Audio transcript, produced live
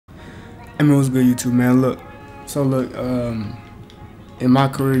I mean, what's good, YouTube, man? Look, in my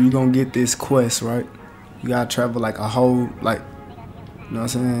career, you gonna get this quest, right? You gotta travel like a whole, like, you know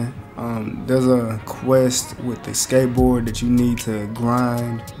what I'm saying? There's a quest with the skateboard that you need to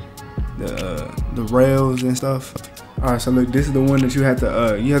grind the rails and stuff. All right, so look, this is the one that you have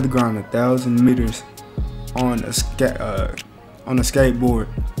to grind 1,000 meters on a skateboard.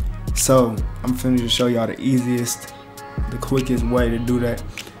 So I'm finna just show y'all the easiest, the quickest way to do that.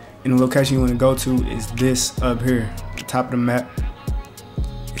 And the location you want to go to is this up here, the top of the map.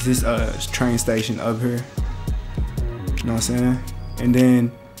 Is this train station up here? You know what I'm saying? And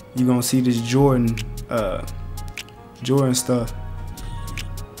then you gonna see this Jordan stuff.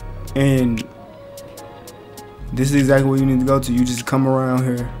 And this is exactly where you need to go to. You just come around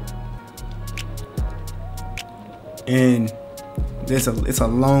here, and it's a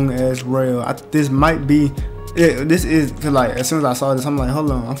long ass rail. This might be. This is like, as soon as I saw this, I'm like,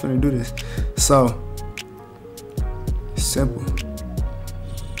 hold on, I'm finna do this. So it's simple.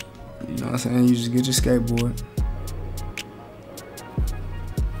 You know what I'm saying? You just get your skateboard,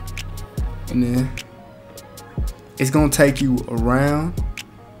 and then it's gonna take you around.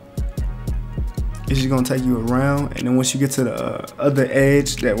 It's just gonna take you around, and then once you get to the other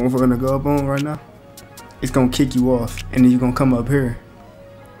edge that we're gonna go up on right now, it's gonna kick you off, and then you're gonna come up here.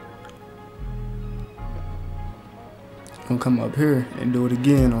 Come up here and do it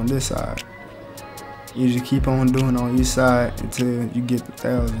again on this side. You just keep on doing on each side until you get the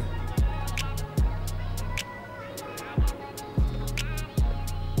 1,000.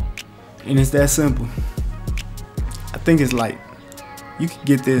 And it's that simple. I think it's like you can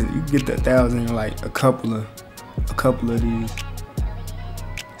get this, you can get the 1,000 in like a couple of these.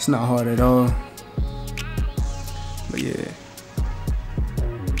 It's not hard at all. But yeah,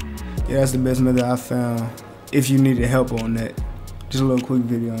 that's the best method I found. If you needed help on that, just a little quick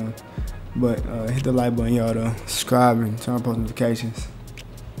video. But hit the like button, y'all, though. Subscribe and turn on post notifications.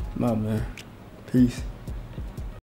 My man. Peace.